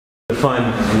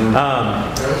Fun.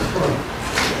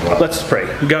 Let's pray.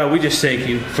 God, we just thank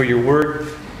you for your word.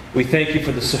 We thank you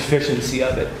for the sufficiency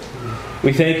of it.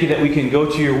 We thank you that we can go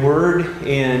to your word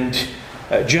and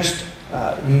just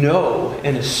know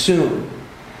and assume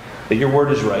that your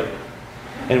word is right.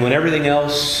 And when everything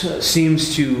else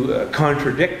seems to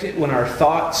contradict it, when our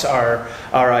thoughts, our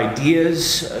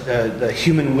ideas, the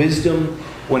human wisdom,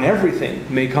 when everything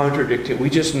may contradict it, we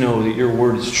just know that your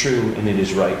word is true and it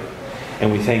is right.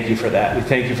 And we thank you for that. We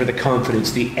thank you for the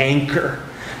confidence, the anchor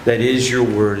that is your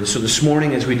word. And so this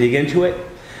morning as we dig into it,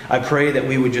 I pray that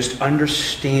we would just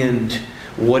understand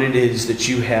what it is that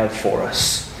you have for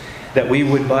us. That we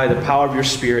would, by the power of your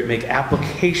Spirit, make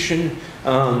application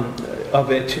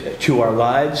of it to our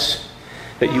lives.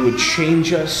 That you would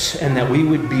change us and that we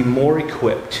would be more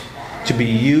equipped to be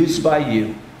used by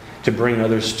you to bring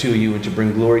others to you and to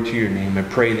bring glory to your name. I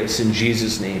pray this in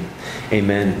Jesus' name.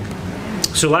 Amen.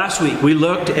 So last week we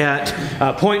looked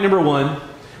at point number 1,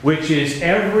 which is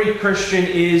every Christian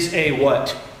is a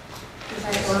what?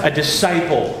 A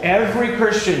disciple. Every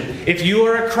Christian. If you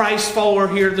are a Christ follower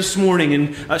here this morning,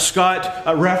 and Scott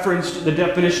referenced the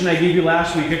definition I gave you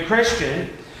last week, a Christian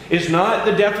is not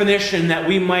the definition that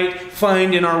we might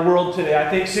find in our world today. I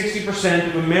think 60%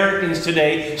 of Americans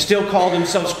today still call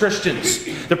themselves Christians.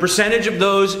 The percentage of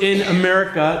those in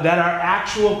America that are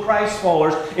actual Christ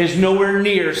followers is nowhere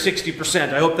near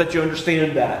 60%. I hope that you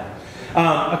understand that.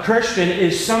 A Christian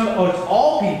is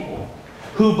all people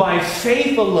who by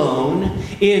faith alone,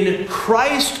 in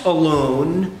Christ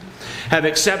alone, have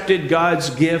accepted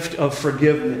God's gift of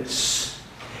forgiveness.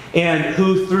 And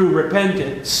who through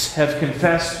repentance have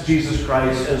confessed Jesus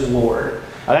Christ as Lord.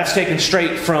 That's taken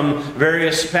straight from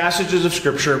various passages of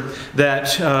Scripture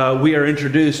that we are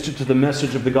introduced to the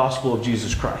message of the gospel of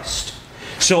Jesus Christ.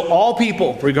 So all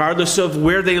people, regardless of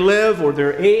where they live or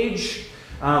their age,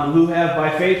 who have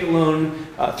by faith alone,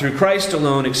 through Christ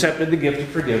alone, accepted the gift of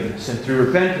forgiveness, and through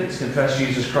repentance confessed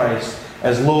Jesus Christ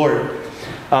as Lord.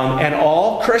 And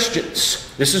all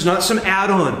Christians, this is not some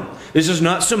add-on. This is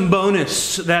not some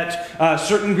bonus that a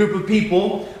certain group of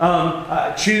people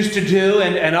choose to do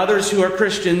and others who are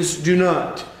Christians do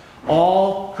not.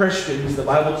 All Christians, the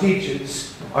Bible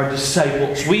teaches, are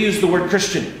disciples. We use the word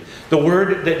Christian. The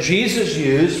word that Jesus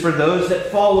used for those that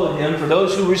followed him, for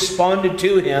those who responded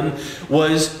to him,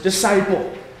 was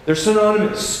disciple. They're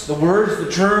synonymous. The words, the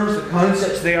terms, the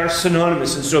concepts, they are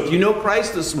synonymous. And so if you know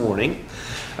Christ this morning,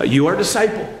 you are a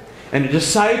disciple. And a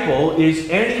disciple is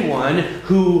anyone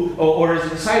who, or a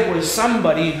disciple is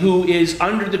somebody who is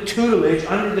under the tutelage,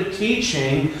 under the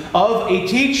teaching of a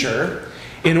teacher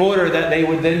in order that they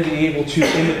would then be able to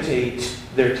imitate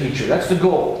their teacher. That's the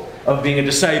goal of being a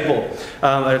disciple.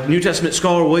 A New Testament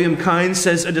scholar, William Kynes,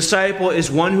 says a disciple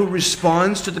is one who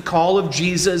responds to the call of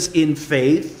Jesus in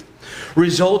faith,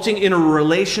 resulting in a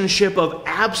relationship of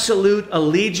absolute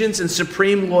allegiance and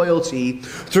supreme loyalty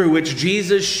through which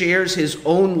Jesus shares his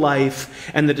own life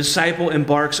and the disciple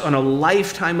embarks on a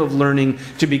lifetime of learning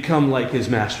to become like his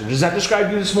master. Does that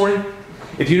describe you this morning?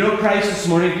 If you know Christ this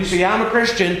morning, if you say, yeah, I'm a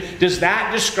Christian, does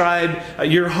that describe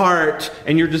your heart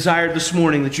and your desire this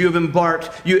morning that you have embarked,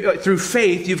 through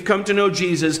faith, you've come to know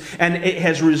Jesus, and it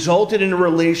has resulted in a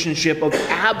relationship of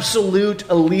absolute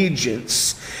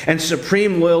allegiance and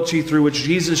supreme loyalty through which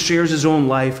Jesus shares his own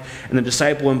life and the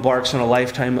disciple embarks on a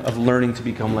lifetime of learning to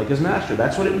become like his master?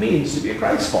 That's what it means to be a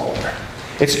Christ follower.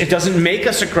 It doesn't make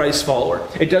us a Christ follower.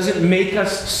 It doesn't make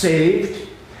us saved.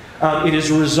 It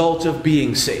is a result of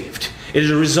being saved. It is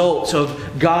a result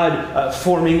of God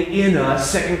forming in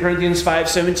us. 2 Corinthians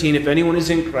 5:17, if anyone is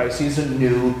in Christ, he is a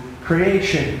new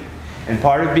creation. And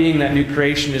part of being that new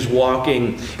creation is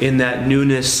walking in that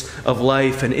newness of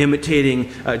life and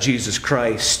imitating Jesus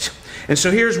Christ. And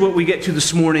so here's what we get to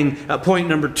this morning, point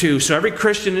number 2. So every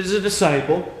Christian is a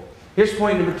disciple. Here's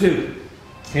point number 2.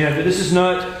 And this is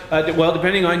not, well,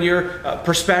 depending on your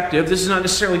perspective, this is not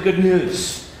necessarily good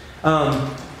news.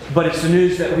 But it's the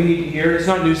news that we need to hear. It's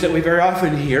not news that we very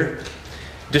often hear.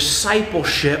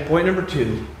 Discipleship, point number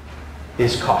 2,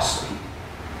 is costly.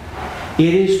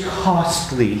 It is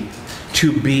costly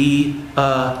to be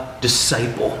a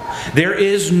disciple. There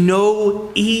is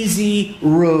no easy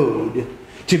road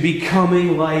to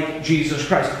becoming like Jesus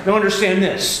Christ. Now understand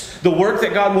this. The work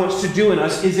that God wants to do in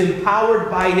us is empowered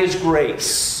by his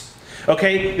grace.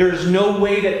 Okay, there's no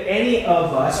way that any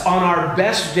of us on our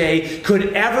best day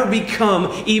could ever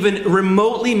become even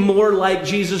remotely more like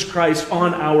Jesus Christ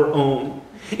on our own.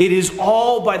 It is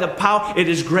all by the power. It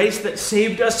is grace that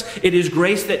saved us. It is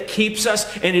grace that keeps us.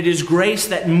 And it is grace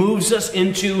that moves us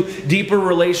into deeper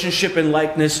relationship and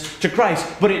likeness to Christ.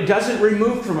 But it doesn't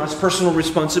remove from us personal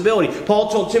responsibility. Paul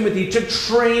told Timothy to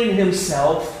train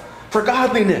himself for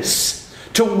godliness,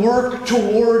 to work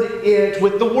toward it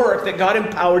with the work that God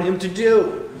empowered him to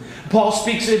do. Paul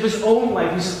speaks of his own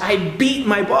life. He says, I beat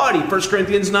my body, 1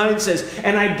 Corinthians 9 says,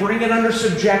 and I bring it under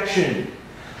subjection,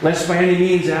 lest by any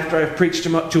means, after I've preached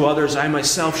him up to others, I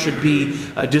myself should be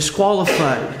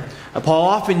disqualified. Paul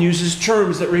often uses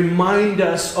terms that remind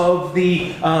us of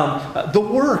the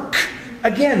work.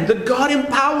 Again, the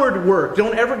God-empowered work.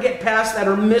 Don't ever get past that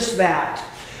or miss that.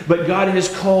 But God has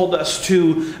called us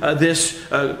to this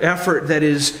effort that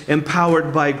is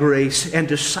empowered by grace. And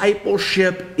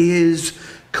discipleship is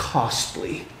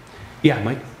costly. Yeah,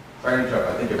 Mike? Sorry to interrupt.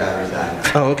 I think your battery's dying.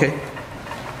 Oh, okay.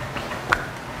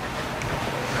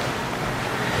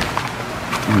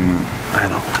 I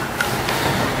don't.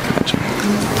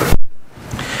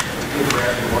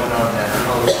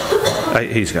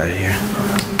 He's got it here.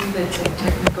 That's a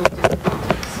technical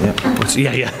difficulty.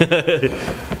 Yep. Yeah.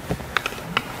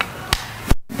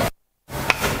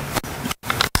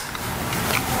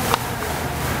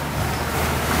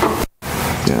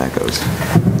 Yeah, that goes.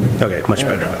 Okay, much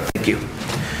better. Thank you.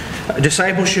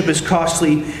 Discipleship is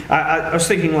costly. I was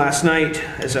thinking last night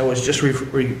as I was just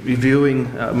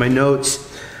reviewing my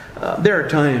notes, there are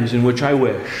times in which I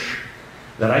wish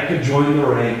that I could join the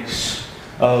ranks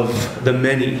of the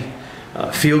many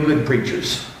feel-good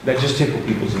preachers that just tickle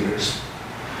people's ears,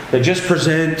 that just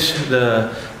present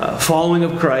the following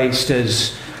of Christ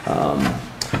as,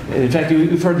 in fact,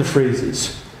 we've heard the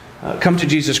phrases, come to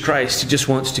Jesus Christ, He just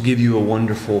wants to give you a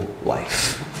wonderful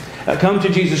life. Come to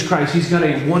Jesus Christ, He's got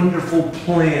a wonderful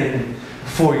plan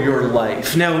for your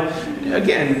life. Now,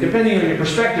 again, depending on your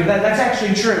perspective, that's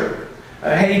actually true.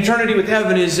 Eternity with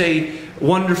heaven is a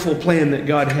wonderful plan that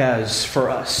God has for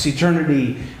us.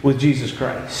 Eternity with Jesus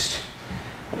Christ.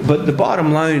 But the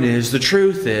bottom line is, the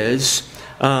truth is,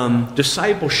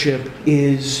 discipleship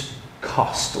is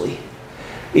costly.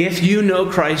 If you know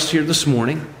Christ here this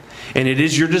morning, and it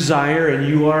is your desire, and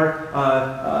you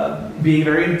are being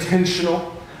very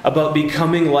intentional about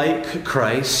becoming like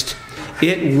Christ,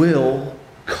 it will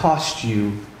cost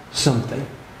you something.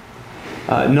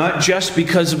 Not just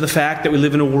because of the fact that we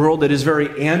live in a world that is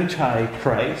very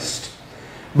anti-Christ,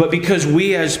 but because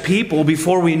we as people,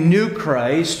 before we knew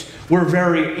Christ, were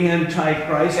very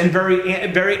anti-Christ and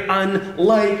very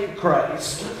unlike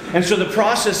Christ. And so the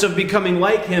process of becoming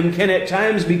like Him can at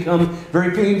times become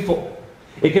very painful.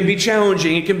 It can be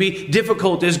challenging. It can be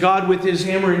difficult as God with His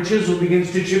hammer and chisel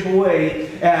begins to chip away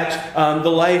at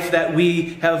the life that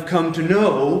we have come to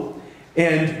know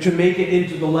and to make it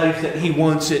into the life that He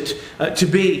wants it to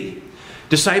be.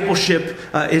 Discipleship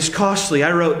is costly.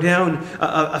 I wrote down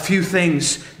a few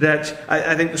things that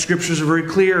I think the Scriptures are very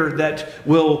clear that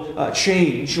will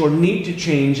change or need to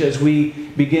change as we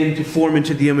begin to form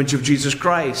into the image of Jesus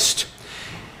Christ.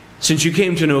 Since you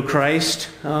came to know Christ,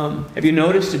 have you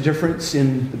noticed a difference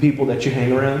in the people that you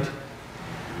hang around?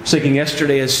 I was thinking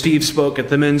yesterday as Steve spoke at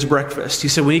the men's breakfast. He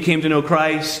said when he came to know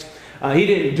Christ, he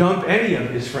didn't dump any of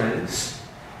his friends.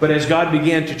 But as God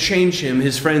began to change him,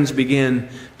 his friends began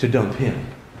to dump him.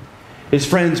 His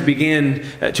friends began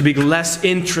to be less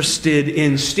interested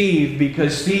in Steve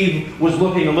because Steve was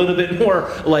looking a little bit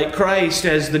more like Christ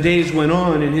as the days went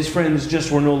on, and his friends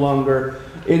just were no longer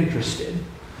interested.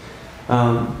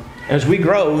 As we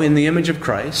grow in the image of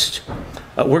Christ,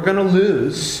 we're going to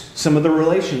lose some of the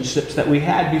relationships that we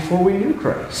had before we knew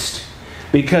Christ.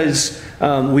 Because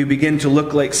we begin to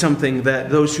look like something that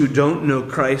those who don't know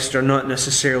Christ are not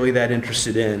necessarily that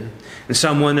interested in. In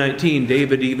Psalm 119,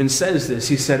 David even says this.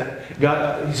 He said,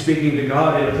 he's speaking to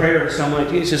God in a prayer in Psalm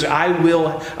 119. He says, I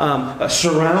will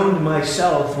surround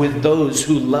myself with those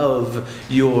who love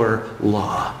your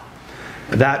law.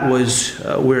 That was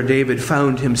where David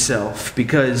found himself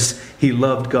because he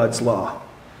loved God's law.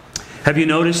 Have you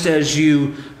noticed as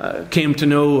you came to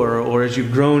know or as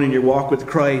you've grown in your walk with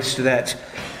Christ that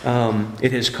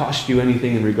it has cost you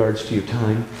anything in regards to your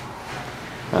time?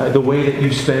 The way that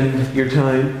you spend your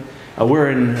time?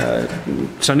 We're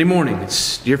in Sunday morning.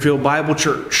 It's Deerfield Bible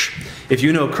Church. If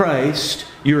you know Christ,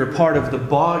 you're a part of the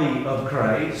body of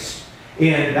Christ.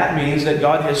 And that means that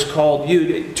God has called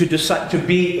you to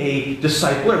be a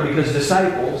discipler, because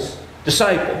disciples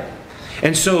disciple.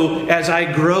 And so as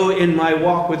I grow in my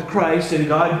walk with Christ and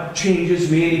God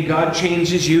changes me and God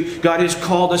changes you, God has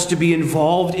called us to be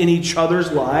involved in each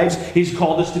other's lives. He's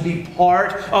called us to be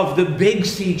part of the Big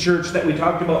C church that we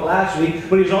talked about last week,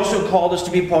 but He's also called us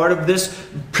to be part of this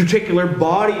particular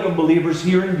body of believers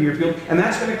here in Deerfield, and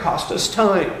that's going to cost us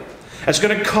time. It's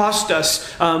going to cost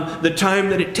us the time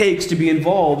that it takes to be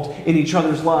involved in each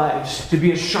other's lives, to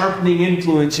be a sharpening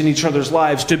influence in each other's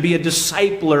lives, to be a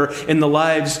discipler in the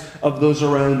lives of those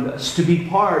around us, to be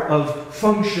part of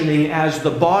functioning as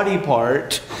the body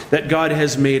part that God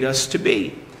has made us to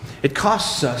be. It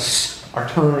costs us our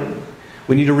time.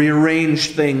 We need to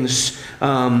rearrange things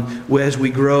as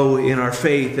we grow in our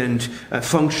faith and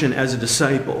function as a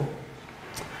disciple.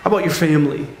 How about your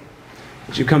family?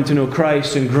 As you come to know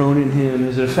Christ and grown in Him,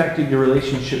 has it affected your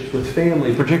relationships with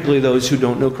family, particularly those who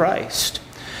don't know Christ?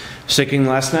 I was thinking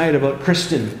last night about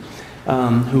Kristen,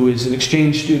 who is an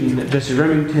exchange student at Jesse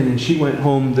Remington, and she went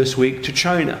home this week to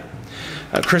China.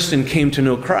 Kristen came to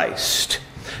know Christ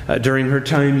during her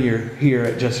time here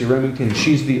at Jesse Remington.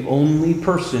 She's the only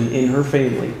person in her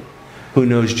family who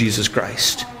knows Jesus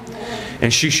Christ.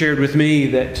 And she shared with me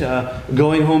that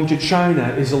going home to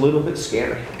China is a little bit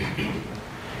scary,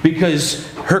 because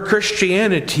her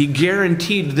Christianity,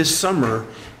 guaranteed this summer,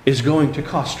 is going to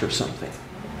cost her something.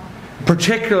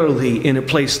 Particularly in a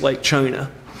place like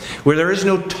China, where there is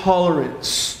no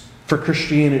tolerance for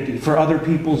Christianity, for other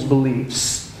people's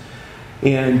beliefs.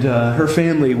 And her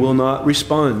family will not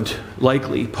respond,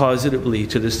 likely, positively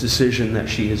to this decision that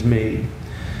she has made.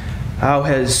 How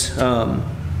has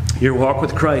your walk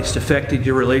with Christ affected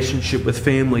your relationship with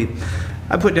family?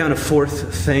 I put down a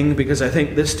fourth thing because I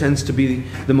think this tends to be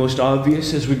the most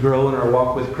obvious as we grow in our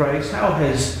walk with Christ. How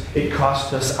has it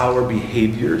cost us our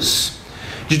behaviors?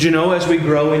 Did you know as we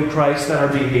grow in Christ that our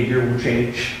behavior will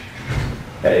change?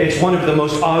 It's one of the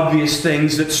most obvious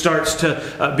things that starts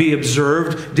to be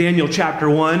observed. Daniel chapter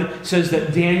 1 says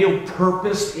that Daniel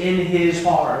purposed in his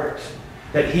heart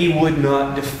that he would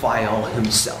not defile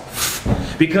himself.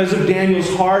 Because of Daniel's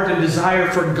heart and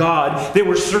desire for God, there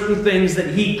were certain things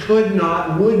that he would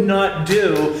not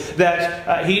do,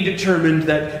 that he determined,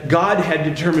 that God had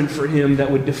determined for him,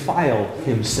 that would defile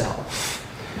himself.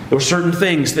 There were certain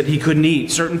things that he couldn't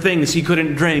eat, certain things he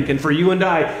couldn't drink. And for you and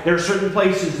I, there are certain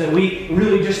places that we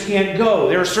really just can't go.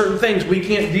 There are certain things we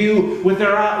can't view with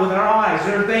our eyes.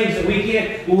 There are things that we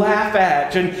can't laugh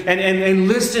at and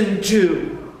listen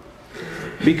to.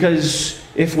 Because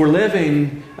if we're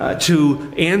living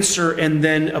to answer and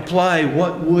then apply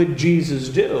what would Jesus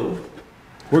do,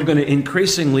 we're going to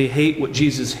increasingly hate what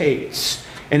Jesus hates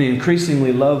and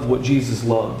increasingly love what Jesus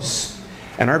loves.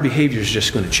 And our behavior is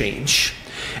just going to change.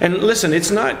 And listen,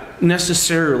 it's not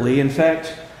necessarily, in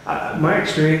fact, my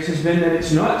experience has been that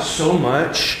it's not so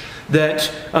much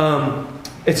that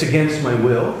it's against my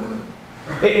will.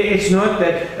 It's not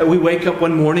that we wake up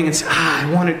one morning and say,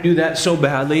 I want to do that so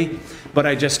badly, but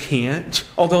I just can't.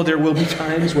 Although there will be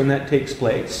times when that takes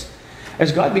place.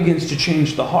 As God begins to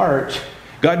change the heart,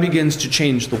 God begins to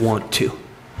change the want to.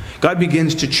 God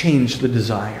begins to change the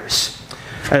desires.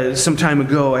 Some time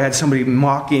ago, I had somebody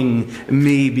mocking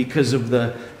me because of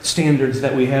the standards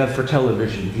that we have for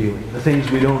television viewing, the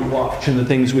things we don't watch and the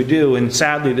things we do. And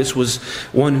sadly, this was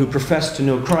one who professed to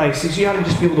know Christ. He said, you ought to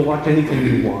just be able to watch anything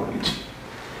you want.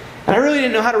 And I really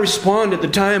didn't know how to respond at the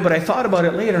time, but I thought about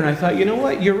it later, and I thought, you know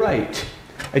what? You're right.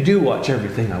 I do watch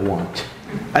everything I want.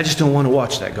 I just don't want to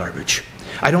watch that garbage.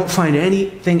 I don't find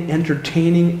anything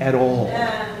entertaining at all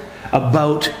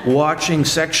about watching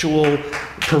sexual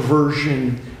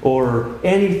perversion or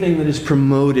anything that is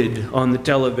promoted on the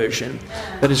television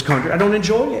that is contrary. I don't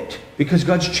enjoy it because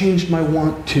God's changed my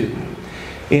want to.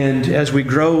 And as we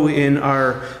grow in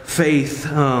our faith,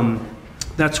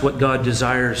 that's what God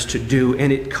desires to do,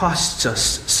 and it costs us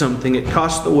something. It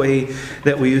costs the way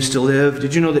that we used to live.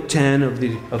 Did you know that 10 of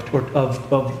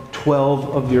 12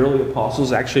 of the early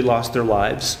apostles actually lost their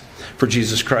lives for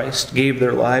Jesus Christ, gave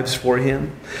their lives for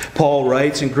Him? Paul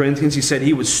writes in Corinthians, he said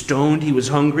he was stoned, he was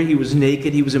hungry, he was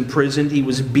naked, he was imprisoned, he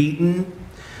was beaten,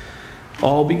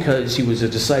 all because he was a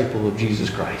disciple of Jesus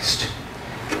Christ.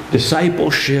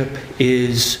 Discipleship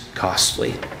is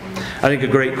costly. I think a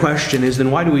great question is, then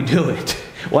why do we do it?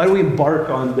 Why do we embark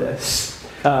on this?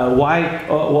 Why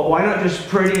not just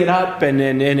pretty it up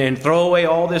and throw away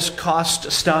all this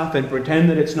cost stuff and pretend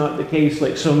that it's not the case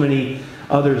like so many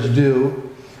others do?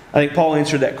 I think Paul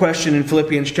answered that question in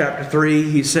Philippians chapter 3.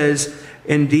 He says,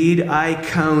 indeed, I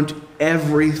count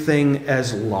everything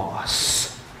as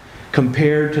loss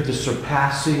compared to the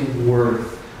surpassing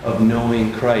worth of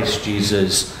knowing Christ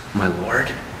Jesus, my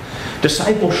Lord.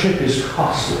 Discipleship is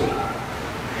costly,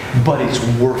 but it's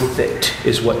worth it,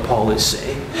 is what Paul is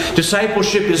saying.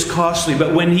 Discipleship is costly,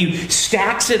 but when he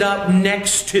stacks it up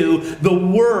next to the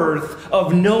worth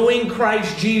of knowing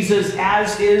Christ Jesus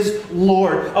as his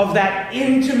Lord, of that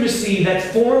intimacy that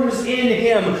forms in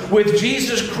him with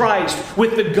Jesus Christ,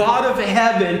 with the God of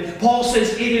heaven, Paul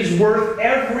says it is worth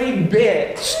every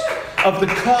bit of the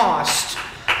cost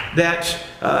that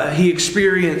he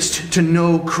experienced to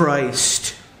know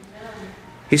Christ.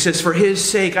 He says, "For his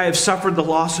sake I have suffered the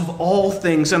loss of all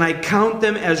things, and I count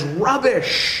them as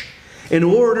rubbish, in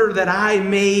order that I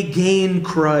may gain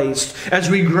Christ." As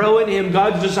we grow in Him,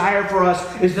 God's desire for us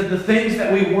is that the things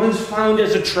that we once found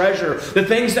as a treasure, the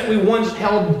things that we once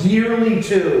held dearly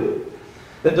to,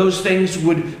 that those things we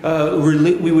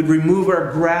would remove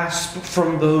our grasp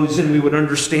from those, and we would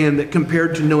understand that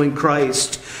compared to knowing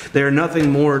Christ, they are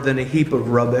nothing more than a heap of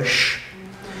rubbish.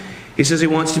 He says he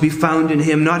wants to be found in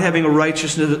Him, not having a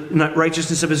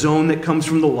righteousness of his own that comes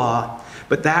from the law,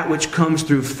 but that which comes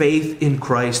through faith in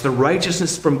Christ, the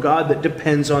righteousness from God that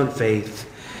depends on faith.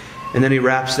 And then he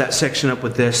wraps that section up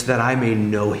with this, that I may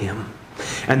know Him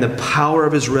and the power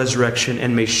of His resurrection,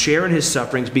 and may share in His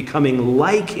sufferings, becoming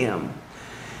like Him,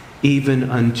 even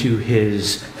unto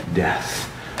His death.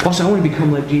 Paul said, I want to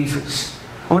become like Jesus.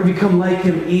 I want to become like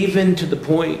Him even to the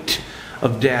point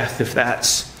of death, if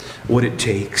that's what it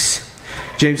takes.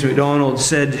 James MacDonald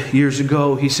said years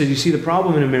ago, he said, you see, the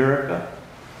problem in America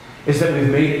is that we've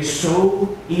made it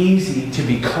so easy to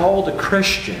be called a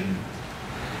Christian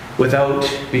without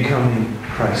becoming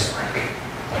Christ-like.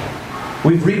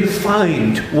 We've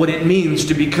redefined what it means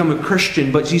to become a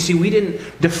Christian, but you see, we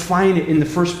didn't define it in the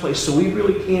first place, so we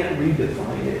really can't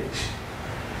redefine it.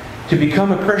 To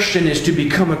become a Christian is to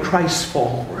become a Christ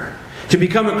follower. To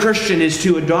become a Christian is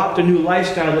to adopt a new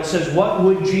lifestyle that says, what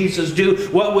would Jesus do?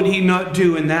 What would He not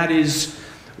do? And that is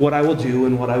what I will do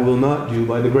and what I will not do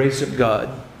by the grace of God.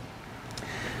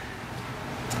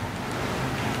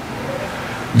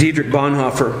 Dietrich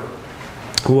Bonhoeffer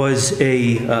was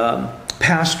a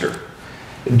pastor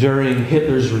during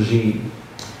Hitler's regime.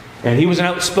 And he was an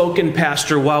outspoken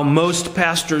pastor, while most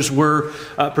pastors were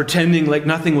pretending like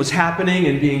nothing was happening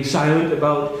and being silent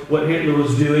about what Hitler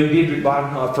was doing. Dietrich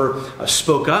Bonhoeffer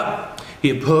spoke up. He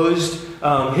opposed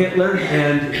Hitler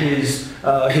and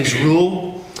his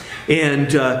rule,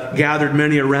 and gathered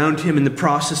many around him in the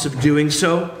process of doing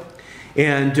so.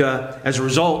 And as a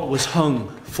result, was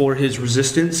hung for his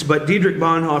resistance. But Dietrich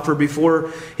Bonhoeffer,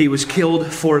 before he was killed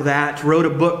for that, wrote a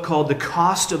book called The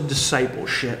Cost of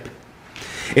Discipleship.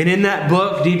 And in that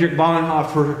book, Dietrich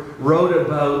Bonhoeffer wrote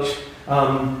about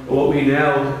what we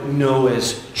now know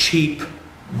as cheap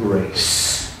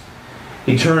grace.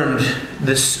 He termed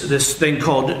this thing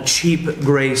called cheap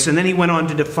grace. And then he went on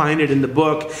to define it in the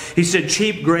book. He said,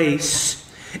 cheap grace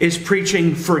is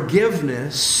preaching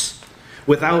forgiveness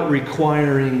without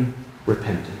requiring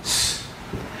repentance.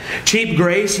 Cheap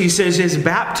grace, he says, is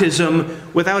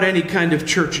baptism without any kind of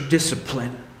church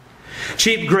discipline.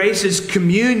 Cheap grace is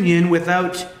communion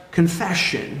without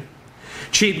confession.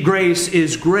 Cheap grace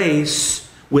is grace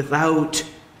without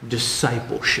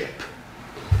discipleship.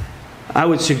 I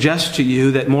would suggest to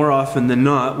you that more often than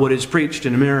not, what is preached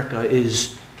in America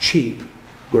is cheap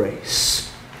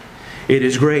grace. It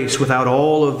is grace without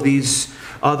all of these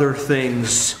other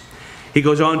things. He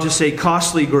goes on to say,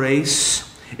 costly grace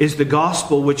is the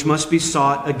gospel which must be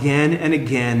sought again and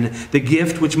again, the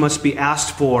gift which must be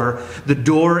asked for, the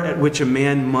door at which a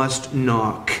man must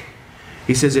knock.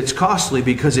 He says it's costly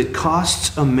because it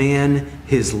costs a man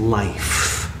his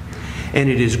life. And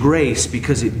it is grace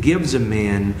because it gives a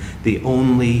man the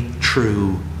only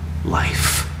true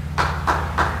life.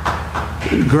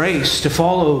 Grace, to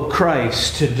follow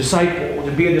Christ, to disciple,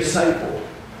 to be a disciple,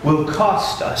 will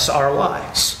cost us our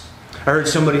lives. I heard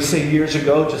somebody say years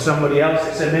ago to somebody else,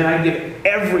 they said, man, I'd give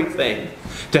everything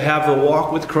to have the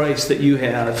walk with Christ that you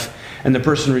have. And the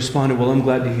person responded, well, I'm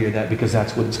glad to hear that, because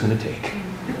that's what it's going to take.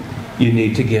 You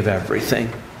need to give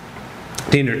everything.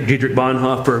 Dietrich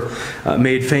Bonhoeffer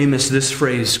made famous this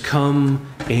phrase,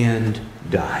 come and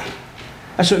die.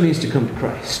 That's what it means to come to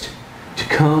Christ. To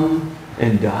come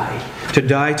and die. To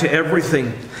die to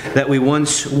everything that we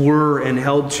once were and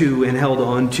held to and held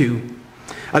on to.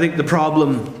 I think the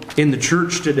problem in the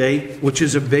church today, which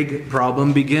is a big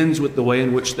problem, begins with the way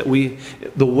in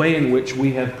which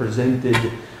we have presented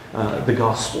the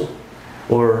gospel,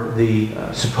 or the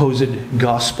supposed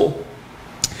gospel.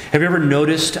 Have you ever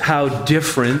noticed how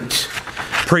different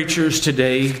preachers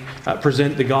today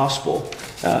present the gospel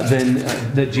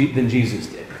than Jesus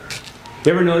did?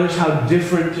 You ever notice how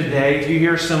different today, if you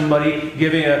hear somebody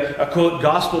giving a quote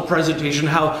gospel presentation,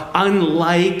 how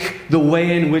unlike the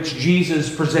way in which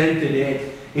Jesus presented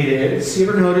it is? You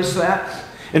ever notice that?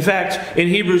 In fact, in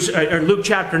Luke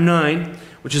chapter 9,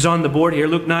 which is on the board here,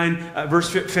 Luke 9 verse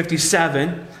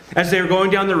 57, as they were going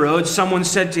down the road, someone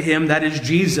said to him, that is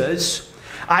Jesus,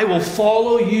 I will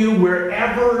follow you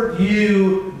wherever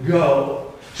you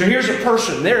go. So here's a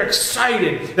person, they're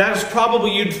excited. That is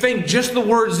probably, you'd think, just the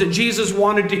words that Jesus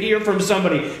wanted to hear from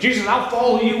somebody. Jesus, I'll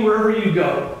follow you wherever you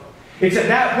go. It's at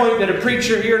that point that a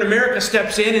preacher here in America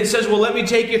steps in and says, well, let me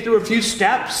take you through a few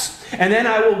steps, and then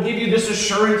I will give you this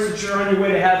assurance that you're on your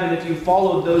way to heaven if you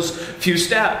followed those few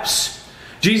steps.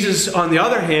 Jesus, on the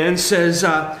other hand, says,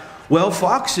 well,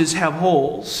 foxes have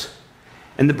holes,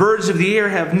 and the birds of the air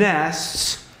have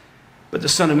nests, but the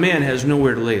Son of Man has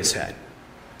nowhere to lay his head.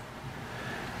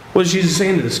 What is Jesus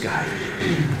saying to this guy?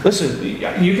 Listen,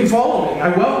 you can follow me. I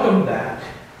welcome that.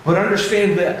 But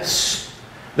understand this.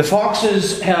 The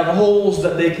foxes have holes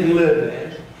that they can live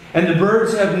in. And the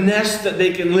birds have nests that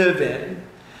they can live in.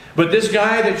 But this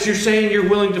guy that you're saying you're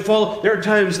willing to follow, there are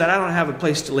times that I don't have a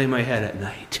place to lay my head at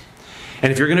night. And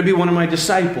if you're going to be one of my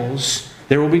disciples,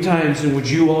 there will be times in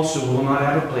which you also will not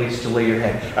have a place to lay your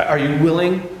head. Are you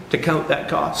willing to count that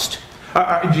cost?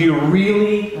 Do you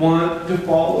really want to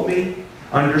follow me?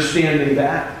 Understanding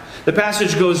that. The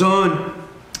passage goes on.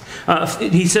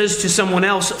 He says to someone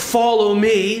else, follow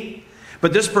me.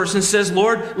 But this person says,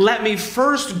 Lord, let me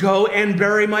first go and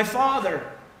bury my father.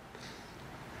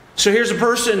 So here's a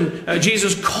person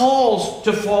Jesus calls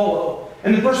to follow.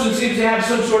 And the person seems to have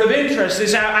some sort of interest. They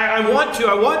say, I want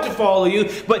to follow you,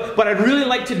 but I'd really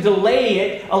like to delay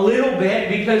it a little bit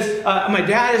because my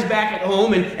dad is back at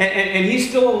home and he's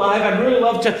still alive. I'd really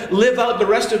love to live out the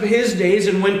rest of his days,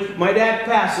 and when my dad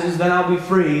passes, then I'll be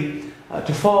free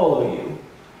to follow you.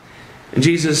 And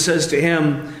Jesus says to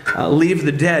him, leave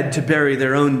the dead to bury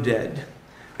their own dead.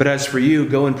 But as for you,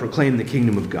 go and proclaim the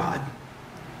kingdom of God.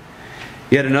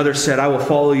 Yet another said, I will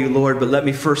follow you, Lord, but let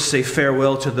me first say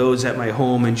farewell to those at my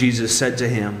home. And Jesus said to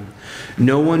him,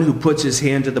 no one who puts his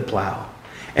hand to the plow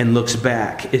and looks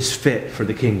back is fit for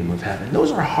the kingdom of heaven.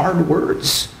 Those are hard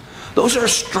words. Those are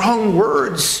strong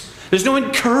words. There's no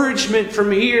encouragement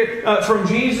from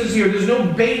Jesus here. There's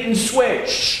no bait and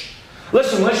switch.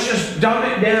 Listen, let's just dumb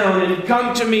it down and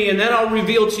come to me, and then I'll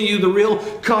reveal to you the real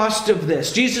cost of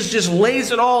this. Jesus just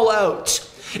lays it all out.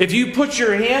 If you put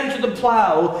your hand to the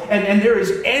plow and there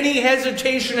is any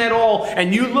hesitation at all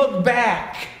and you look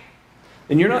back,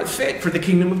 then you're not fit for the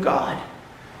kingdom of God.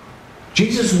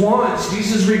 Jesus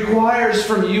requires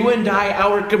from you and I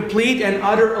our complete and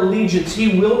utter allegiance.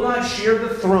 He will not share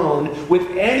the throne with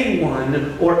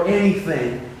anyone or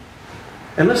anything.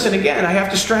 And listen again, I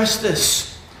have to stress this.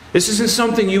 This isn't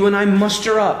something you and I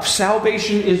muster up.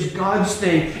 Salvation is God's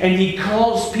thing, and He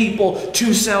calls people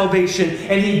to salvation,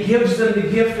 and He gives them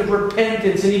the gift of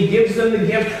repentance, and He gives them the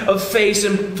gift of faith,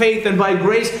 and by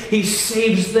grace He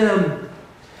saves them.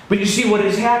 But you see, what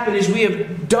has happened is we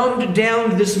have dumbed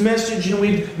down this message, and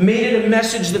we've made it a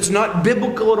message that's not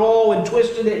biblical at all, and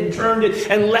twisted it and turned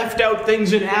it and left out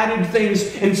things and added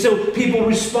things. And so people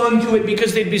respond to it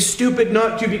because they'd be stupid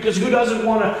not to, because who doesn't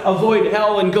want to avoid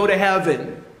hell and go to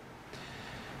heaven?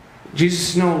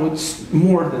 Jesus knows it's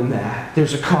more than that.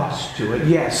 There's a cost to it.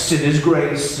 Yes, it is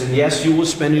grace, and yes, you will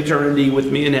spend eternity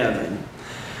with me in heaven.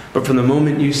 But from the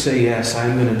moment you say yes,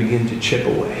 I'm going to begin to chip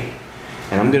away.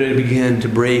 And I'm going to begin to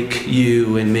break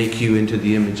you and make you into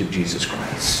the image of Jesus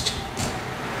Christ.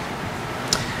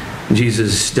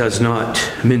 Jesus does not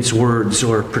mince words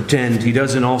or pretend. He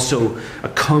doesn't also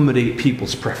accommodate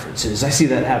people's preferences. I see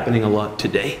that happening a lot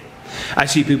today. I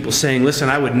see people saying, listen,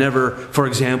 I would never, for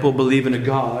example, believe in a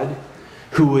God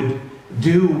who would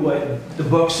do what the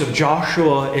books of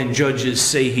Joshua and Judges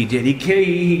say he did.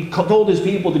 He told his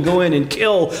people to go in and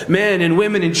kill men and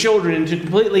women and children and to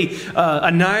completely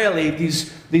annihilate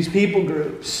these people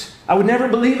groups. I would never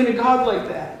believe in a God like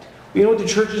that. You know what the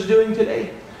church is doing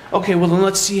today? Okay, well then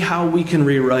let's see how we can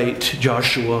rewrite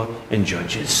Joshua and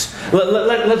Judges.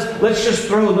 Let's just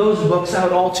throw those books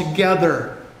out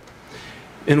altogether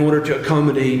in order to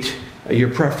accommodate your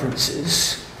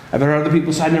preferences. I've heard other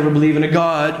people say, I never believe in a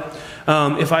God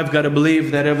if I've got to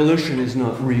believe that evolution is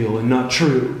not real and not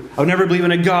true. I would never believe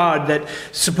in a God that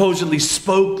supposedly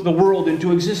spoke the world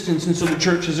into existence, and so the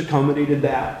church has accommodated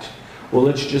that. Well,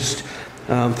 let's just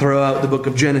throw out the book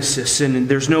of Genesis, and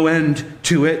there's no end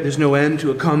to it. There's no end to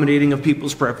accommodating of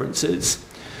people's preferences.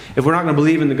 If we're not going to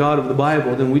believe in the God of the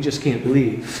Bible, then we just can't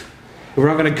believe. If we're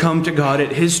not going to come to God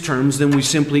at His terms, then we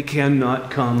simply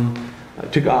cannot come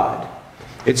to God.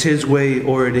 It's His way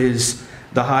or it is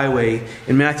the highway.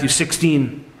 In Matthew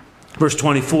 16, verse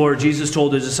 24, Jesus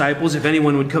told His disciples, if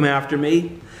anyone would come after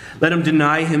me, let him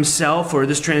deny himself, or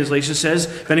this translation says,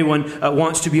 if anyone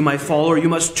wants to be my follower, you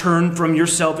must turn from your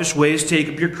selfish ways, take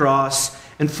up your cross,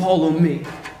 and follow me.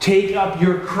 Take up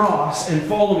your cross and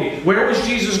follow me. Where was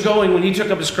Jesus going when He took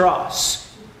up His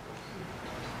cross?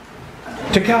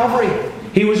 To Calvary.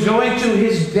 He was going to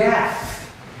His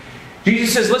death.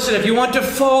 Jesus says, listen, if you want to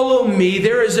follow me,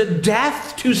 there is a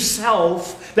death to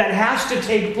self that has to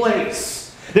take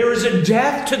place. There is a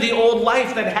death to the old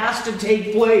life that has to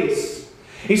take place.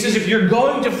 He says, if you're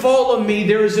going to follow me,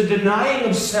 there is a denying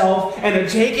of self and a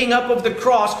taking up of the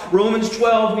cross. Romans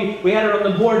 12, we had it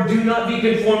on the board. Do not be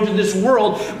conformed to this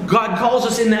world. God calls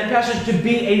us in that passage to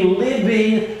be a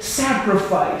living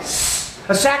sacrifice.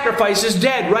 A sacrifice is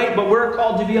dead, right? But we're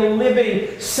called to be a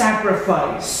living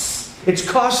sacrifice. It's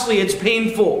costly, it's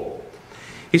painful.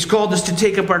 He's called us to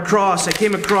take up our cross. I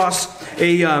came across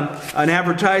an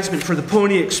advertisement for the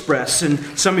Pony Express, and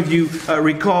some of you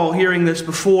recall hearing this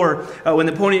before. When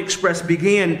the Pony Express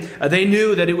began, they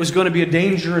knew that it was going to be a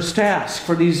dangerous task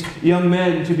for these young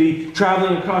men to be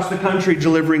traveling across the country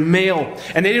delivering mail.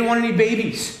 And they didn't want any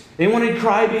babies. They wanted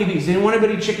crybabies. They didn't want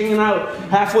anybody chickening out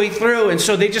halfway through. And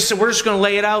so they just said, we're just going to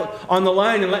lay it out on the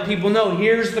line and let people know,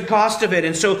 here's the cost of it.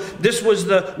 And so this was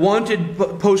the wanted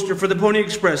poster for the Pony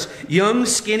Express. Young,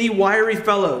 skinny, wiry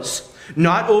fellows,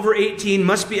 not over 18,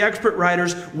 must be expert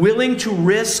riders, willing to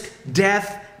risk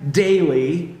death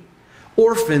daily.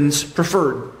 Orphans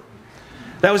preferred.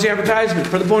 That was the advertisement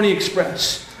for the Pony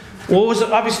Express. What was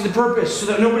obviously the purpose? So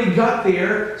that nobody got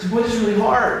there. So, boy, this is really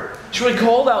hard. It's really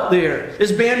cold out there.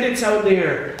 There's bandits out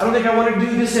there. I don't think I want to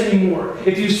do this anymore.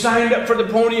 If you signed up for the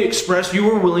Pony Express, you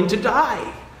were willing to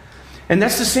die. And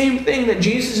that's the same thing that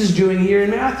Jesus is doing here in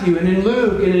Matthew and in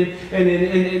Luke and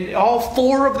in all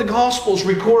four of the Gospels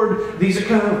record these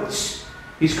accounts.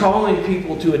 He's calling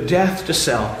people to a death to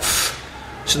self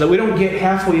so that we don't get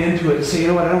halfway into it and say, you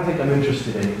know what, I don't think I'm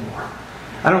interested anymore.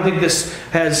 I don't think this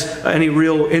has any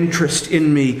real interest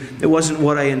in me. It wasn't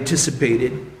what I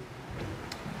anticipated.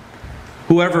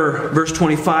 Whoever, verse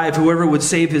 25, whoever would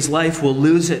save his life will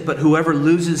lose it, but whoever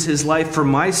loses his life for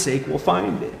my sake will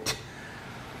find it.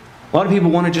 A lot of people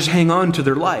want to just hang on to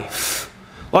their life.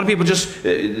 A lot of people just,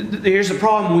 here's the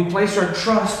problem, we place our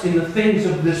trust in the things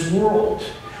of this world.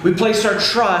 We place our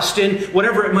trust in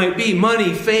whatever it might be,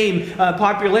 money, fame,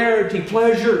 popularity,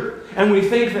 pleasure. And we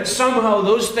think that somehow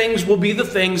those things will be the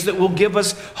things that will give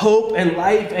us hope and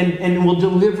life and will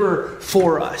deliver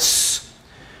for us.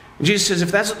 Jesus says,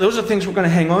 if those are things we're going to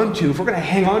hang on to, if we're going to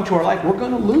hang on to our life, we're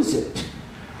going to lose it.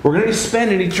 We're going to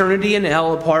spend an eternity in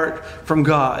hell apart from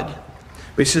God.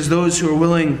 But he says, those who are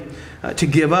willing to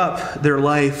give up their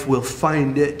life will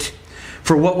find it.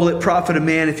 For what will it profit a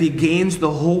man if he gains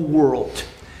the whole world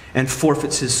and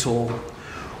forfeits his soul?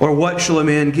 Or what shall a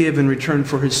man give in return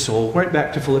for his soul? Right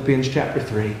back to Philippians chapter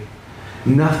 3.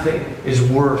 Nothing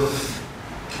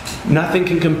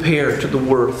can compare to the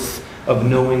worth of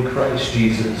knowing Christ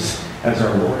Jesus as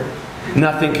our Lord.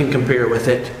 Nothing can compare with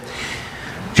it.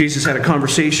 Jesus had a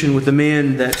conversation with the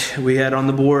man that we had on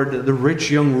the board, the rich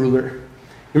young ruler.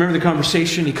 You remember the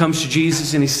conversation? He comes to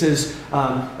Jesus and he says,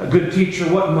 a good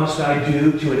teacher, what must I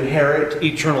do to inherit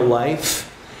eternal life?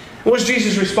 What does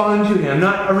Jesus respond to him?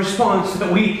 Not a response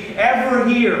that we ever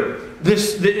hear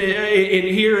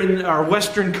here in our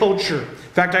Western culture.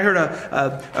 In fact, I heard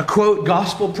a quote,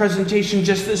 gospel presentation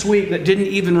just this week that didn't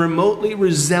even remotely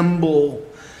resemble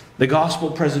the gospel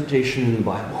presentation in the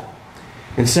Bible.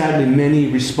 And sadly, many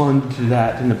responded to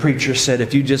that. And the preacher said,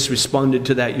 if you just responded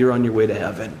to that, you're on your way to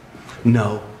heaven.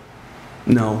 No.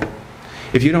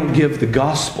 If you don't give the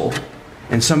gospel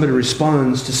and somebody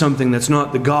responds to something that's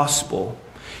not the gospel,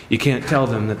 you can't tell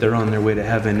them that they're on their way to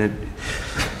heaven.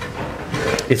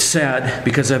 It's sad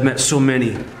because I've met so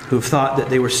many who have thought that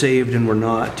they were saved and were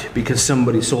not because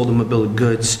somebody sold them a bill of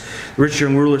goods. The rich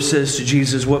young ruler says to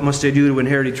Jesus, what must I do to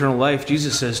inherit eternal life?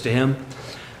 Jesus says to him,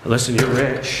 listen, you're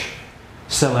rich.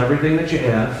 Sell everything that you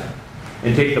have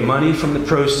and take the money from the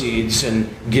proceeds and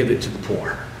give it to the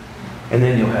poor. And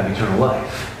then you'll have eternal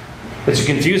life. It's a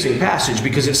confusing passage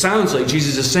because it sounds like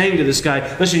Jesus is saying to this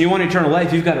guy, listen, you want eternal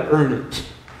life, you've got to earn it.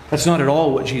 That's not at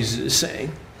all what Jesus is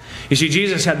saying. You see,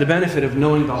 Jesus had the benefit of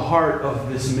knowing the heart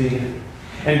of this man.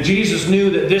 And Jesus knew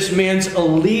that this man's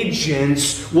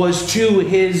allegiance was to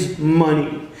his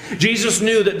money. Jesus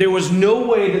knew that there was no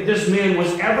way that this man was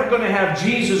ever going to have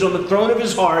Jesus on the throne of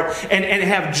his heart and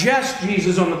have just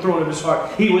Jesus on the throne of his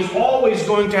heart. He was always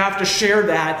going to have to share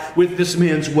that with this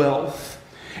man's wealth.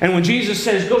 And when Jesus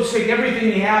says, go take everything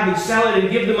you have and sell it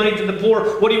and give the money to the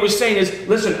poor, what he was saying is,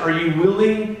 listen, are you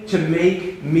willing to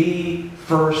make me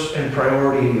first and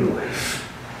priority in your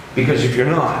life? Because if you're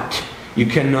not, you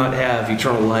cannot have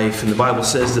eternal life. And the Bible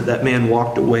says that man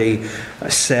walked away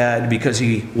sad because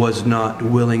he was not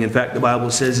willing. In fact, the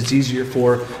Bible says it's easier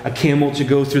for a camel to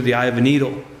go through the eye of a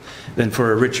needle than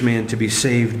for a rich man to be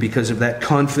saved because of that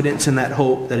confidence and that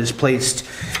hope that is placed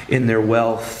in their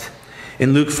wealth.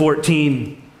 In Luke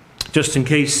 14, Just in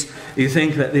case you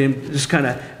think that they're just kind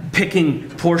of picking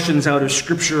portions out of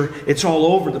Scripture, it's all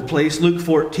over the place. Luke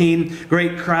 14,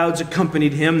 great crowds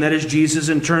accompanied him, that is Jesus,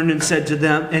 and turned and said to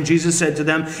them, and Jesus said to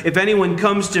them, if anyone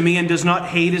comes to me and does not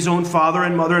hate his own father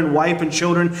and mother and wife and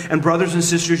children and brothers and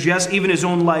sisters, yes, even his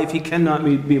own life, he cannot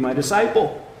be my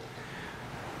disciple.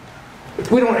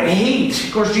 We don't hate.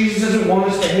 Of course, Jesus doesn't want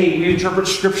us to hate. We interpret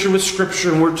Scripture with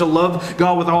Scripture, and we're to love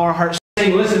God with all our hearts.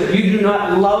 Listen, if you do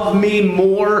not love me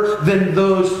more than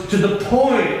those, to the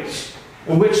point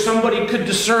in which somebody could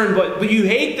discern, but you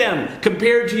hate them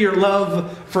compared to your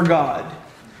love for God.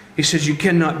 He says, you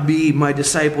cannot be my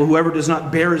disciple. Whoever does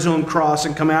not bear his own cross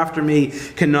and come after me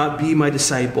cannot be my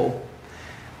disciple.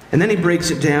 And then he breaks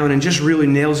it down and just really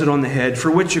nails it on the head. For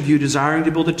which of you, desiring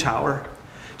to build a tower,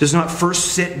 does not first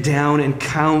sit down and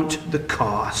count the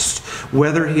cost,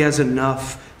 whether he has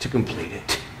enough to complete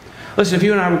it? Listen, if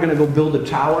you and I were going to go build a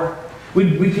tower,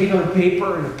 we'd take out a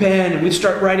paper and a pen and we'd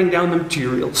start writing down the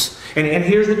materials. And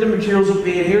here's what the materials will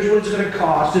be, and here's what it's going to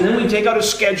cost. And then we take out a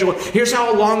schedule. Here's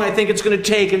how long I think it's going to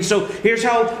take. And so here's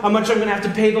how much I'm going to have to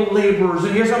pay the laborers.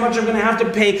 And here's how much I'm going to have to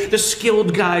pay the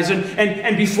skilled guys.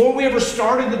 And before we ever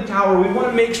started the tower, we want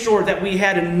to make sure that we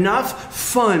had enough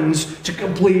funds to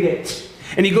complete it.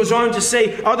 And he goes on to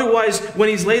say, otherwise, when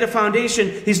he's laid a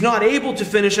foundation, he's not able to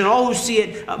finish, and all who see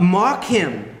it mock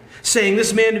him, saying,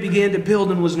 this man began to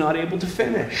build and was not able to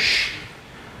finish.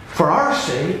 For our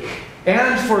sake,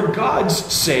 and for God's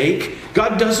sake,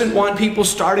 God doesn't want people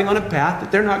starting on a path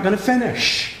that they're not going to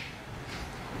finish.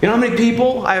 You know how many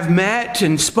people I've met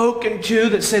and spoken to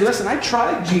that say, listen, I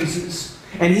tried Jesus,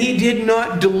 and he did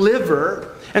not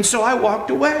deliver, and so I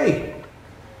walked away.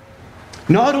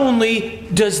 Not only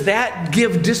does that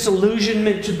give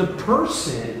disillusionment to the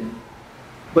person,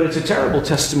 but it's a terrible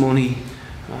testimony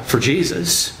for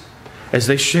Jesus. As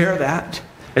they share that,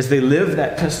 as they live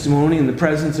that testimony in the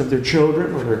presence of their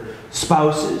children or their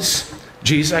spouses.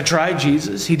 Jesus, I tried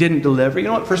Jesus. He didn't deliver. You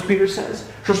know what 1 Peter says?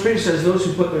 1 Peter says those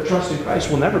who put their trust in Christ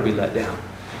will never be let down.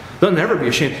 They'll never be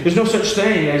ashamed. There's no such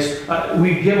thing as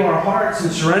we give our hearts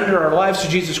and surrender our lives to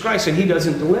Jesus Christ and he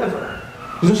doesn't deliver.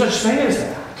 There's no such thing as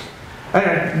that. I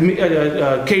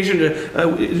had occasion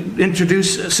to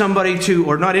introduce somebody to,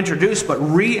 or not introduce, but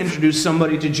reintroduce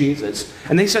somebody to Jesus.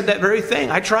 And they said that very thing.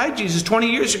 I tried Jesus.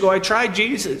 20 years ago, I tried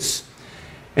Jesus.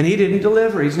 And he didn't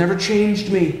deliver. He's never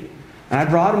changed me. And I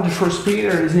brought him to 1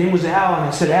 Peter. His name was Al. And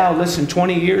I said, Al, listen,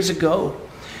 20 years ago,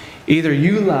 either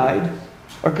you lied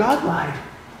or God lied.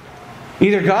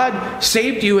 Either God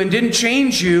saved you and didn't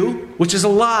change you, which is a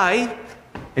lie,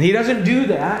 and he doesn't do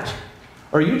that,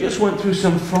 or you just went through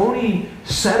some phony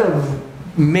set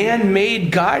of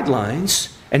man-made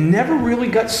guidelines and never really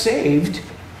got saved,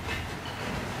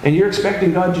 and you're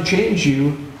expecting God to change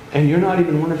you, and you're not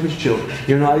even one of his children.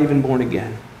 You're not even born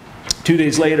again. 2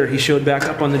 days later, he showed back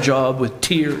up on the job with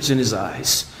tears in his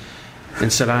eyes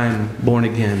and said, I'm born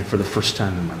again for the first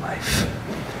time in my life.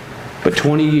 But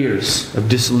 20 years of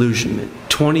disillusionment,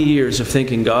 20 years of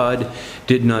thinking God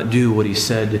did not do what he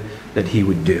said that he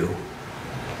would do.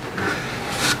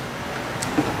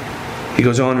 He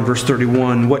goes on in verse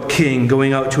 31, what king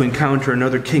going out to encounter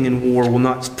another king in war will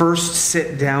not first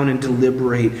sit down and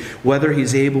deliberate whether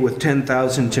he's able with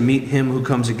 10,000 to meet him who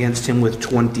comes against him with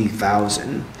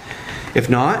 20,000? If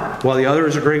not, while the other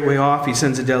is a great way off, he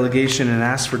sends a delegation and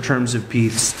asks for terms of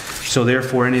peace. So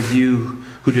therefore, any of you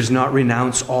who does not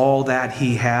renounce all that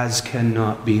he has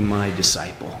cannot be my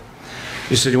disciple.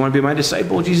 You said, you want to be my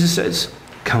disciple? Jesus says,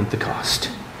 count the cost.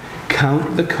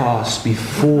 Count the cost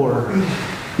before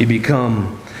you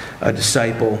become a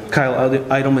disciple. Kyle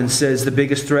Idleman says the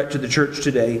biggest threat to the church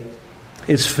today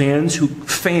is fans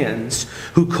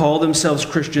who call themselves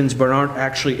Christians but aren't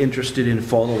actually interested in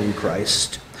following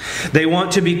Christ. They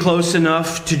want to be close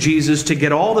enough to Jesus to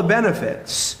get all the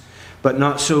benefits, but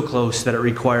not so close that it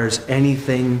requires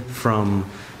anything from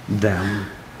them.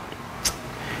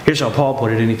 Here's how Paul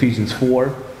put it in Ephesians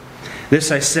 4.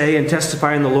 This I say and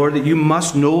testify in the Lord that you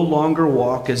must no longer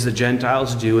walk as the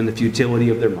Gentiles do in the futility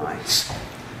of their minds.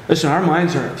 Listen, our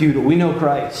minds aren't futile. We know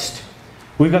Christ.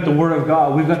 We've got the Word of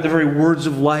God. We've got the very words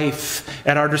of life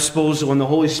at our disposal and the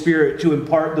Holy Spirit to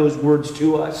impart those words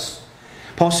to us.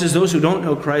 Paul says those who don't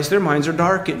know Christ, their minds are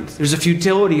darkened. There's a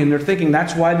futility in their thinking.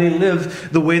 That's why they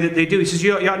live the way that they do. He says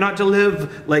you ought not to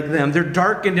live like them. They're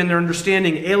darkened in their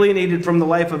understanding, alienated from the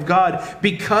life of God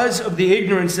because of the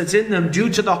ignorance that's in them due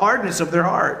to the hardness of their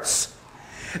hearts.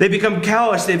 They become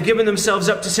callous. They've given themselves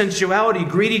up to sensuality,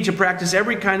 greedy to practice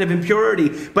every kind of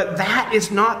impurity. But that is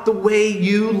not the way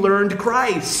you learned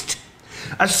Christ.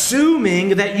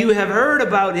 Assuming that you have heard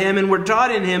about him and were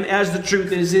taught in him as the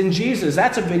truth is in Jesus.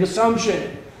 That's a big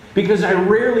assumption. because I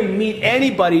rarely meet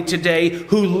anybody today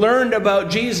who learned about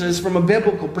Jesus from a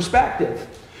biblical perspective,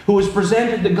 who was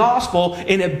presented the gospel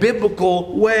in a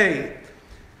biblical way.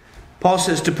 Paul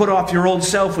says to put off your old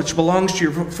self, which belongs to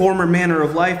your former manner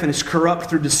of life and is corrupt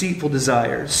through deceitful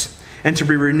desires, and to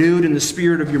be renewed in the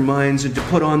spirit of your minds, and to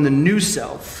put on the new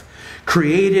self,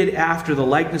 created after the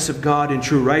likeness of God in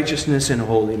true righteousness and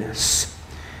holiness.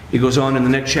 He goes on in the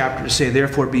next chapter to say,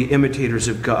 therefore be imitators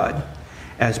of God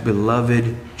as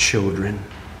beloved children.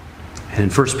 And in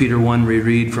 1 Peter 1 we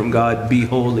read from God, be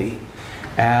holy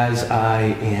as I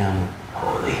am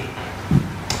holy.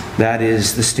 That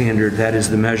is the standard. That is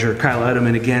the measure. Kyle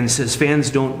Edelman again says fans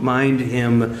don't mind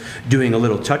him doing a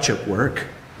little touch-up work,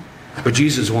 but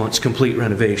Jesus wants complete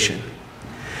renovation.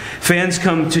 Fans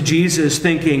come to Jesus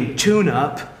thinking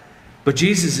tune-up, but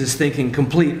Jesus is thinking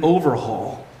complete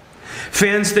overhaul.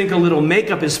 Fans think a little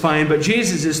makeup is fine, but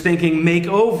Jesus is thinking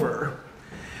makeover.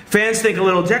 Fans think a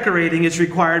little decorating is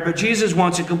required, but Jesus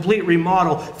wants a complete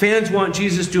remodel. Fans want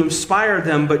Jesus to inspire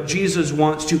them, but Jesus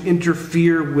wants to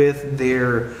interfere with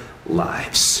their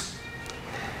lives.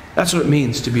 That's what it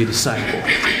means to be a disciple.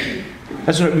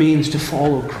 That's what it means to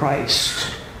follow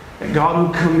Christ. That God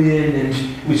will come in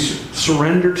and we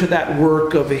surrender to that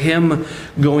work of Him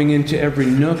going into every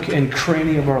nook and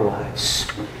cranny of our lives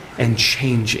and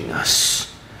changing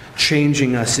us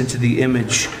into the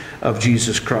image of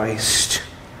Jesus Christ.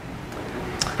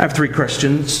 I have 3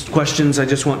 questions I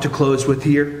just want to close with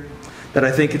here that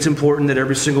I think it's important that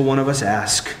every single one of us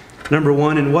ask. Number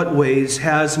 1, in what ways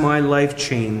has my life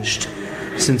changed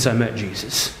since I met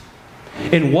Jesus?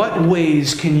 In what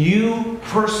ways can you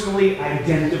personally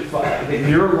identify that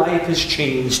your life has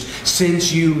changed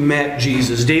since you met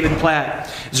Jesus? David Platt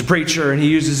is a preacher, and he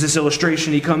uses this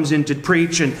illustration. He comes in to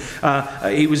preach, and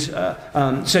he was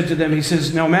said to them, he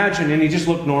says, now imagine, and he just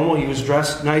looked normal. He was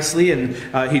dressed nicely, and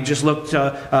he just looked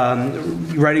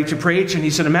ready to preach. And he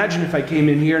said, imagine if I came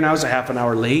in here and I was a half an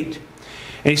hour late.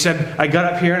 And he said, I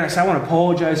got up here and I said, I want to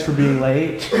apologize for being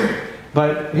late.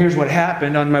 But here's what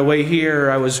happened. On my way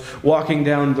here, I was walking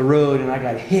down the road and I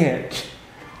got hit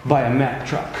by a Mack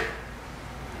truck.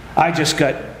 I just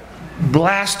got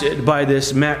blasted by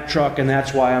this Mack truck, and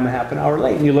that's why I'm a half an hour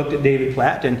late. And you looked at David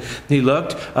Platt, and he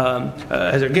looked,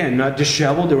 as again, not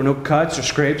disheveled. There were no cuts or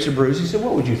scrapes or bruises. He said,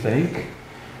 what would you think?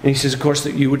 And he says, of course,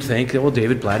 that you would think that, well,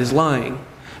 David Platt is lying.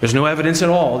 There's no evidence at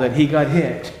all that he got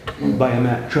hit by a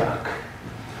Mack truck.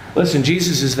 Listen,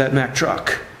 Jesus is that Mack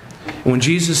truck. And when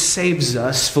Jesus saves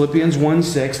us, Philippians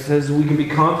 1:6 says we can be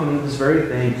confident of this very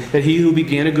thing, that He who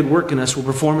began a good work in us will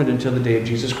perform it until the day of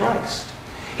Jesus Christ.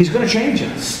 He's going to change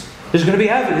us. There's going to be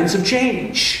evidence of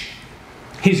change.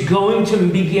 He's going to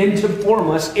begin to form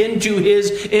us into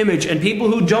His image. And people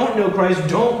who don't know Christ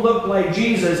don't look like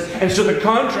Jesus. And so the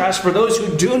contrast for those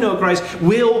who do know Christ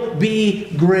will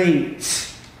be great.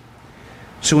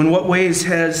 So in what ways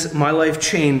has my life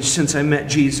changed since I met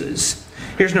Jesus?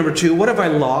 Here's number 2. What have I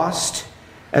lost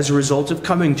as a result of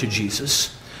coming to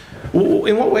Jesus?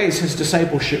 In what ways has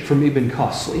discipleship for me been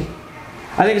costly?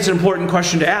 I think it's an important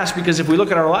question to ask, because if we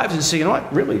look at our lives and say, you know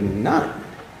what, really none,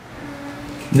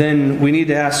 then we need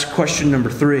to ask question number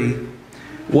 3.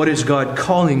 What is God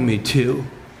calling me to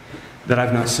that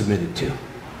I've not submitted to?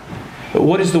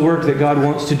 What is the work that God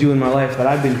wants to do in my life that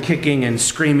I've been kicking and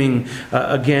screaming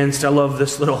against? I love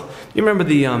this little, you remember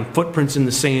the footprints in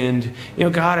the sand? You know,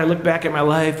 God, I look back at my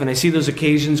life and I see those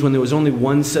occasions when there was only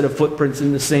one set of footprints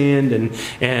in the sand,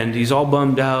 and he's all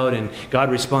bummed out, and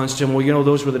God responds to him, well, you know,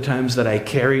 those were the times that I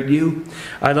carried you.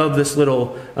 I love this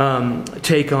little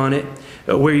take on it,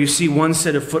 where you see one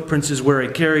set of footprints is where I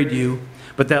carried you,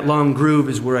 but that long groove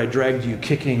is where I dragged you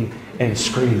kicking and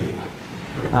screaming.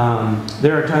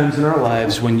 There are times in our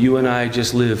lives when you and I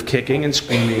just live kicking and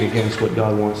screaming against what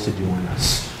God wants to do in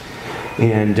us.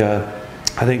 And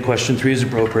I think question 3 is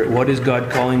appropriate. What is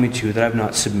God calling me to that I've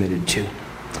not submitted to?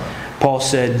 Paul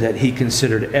said that he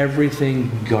considered everything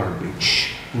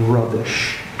garbage,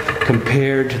 rubbish,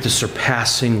 compared to the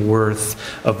surpassing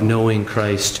worth of knowing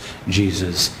Christ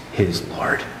Jesus, His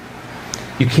Lord.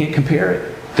 You can't compare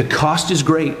it. The cost is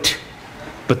great,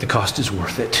 but the cost is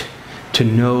worth it. To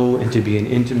know and to be in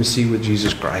intimacy with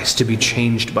Jesus Christ, to be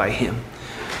changed by Him,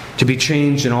 to be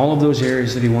changed in all of those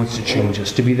areas that He wants to change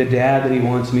us, to be the dad that He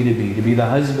wants me to be the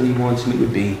husband He wants me to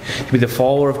be the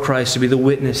follower of Christ, to be the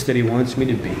witness that He wants me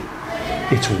to be.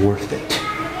 It's worth it.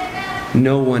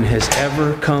 No one has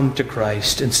ever come to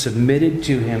Christ and submitted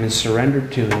to Him and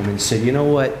surrendered to Him and said, you know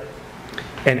what,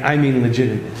 and I mean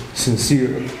legitimately,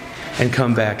 sincerely, and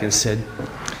come back and said,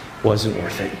 wasn't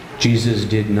worth it. Jesus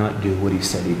did not do what He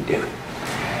said He'd do.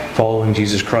 Following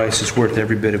Jesus Christ is worth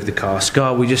every bit of the cost.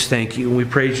 God, we just thank you and we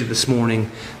praise you this morning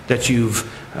that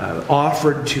you've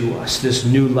offered to us this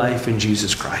new life in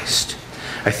Jesus Christ.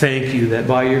 I thank you that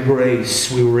by your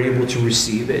grace we were able to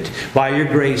receive it. By your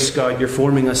grace, God, you're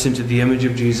forming us into the image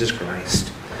of Jesus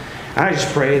Christ. And I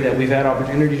just pray that we've had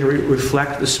opportunity to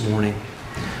reflect this morning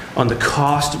on the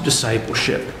cost of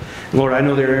discipleship. Lord, I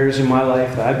know there are areas in my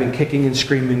life that I've been kicking and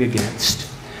screaming against.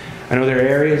 I know there are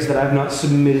areas that I've not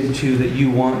submitted to that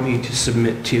you want me to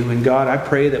submit to. And God, I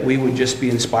pray that we would just be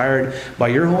inspired by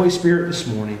your Holy Spirit this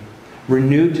morning.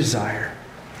 Renewed desire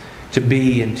to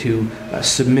be and to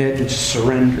submit and to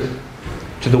surrender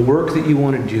to the work that you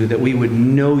want to do, that we would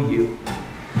know you,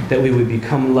 that we would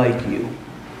become like you,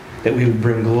 that we would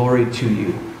bring glory to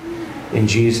you. In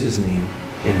Jesus' name,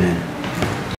 amen.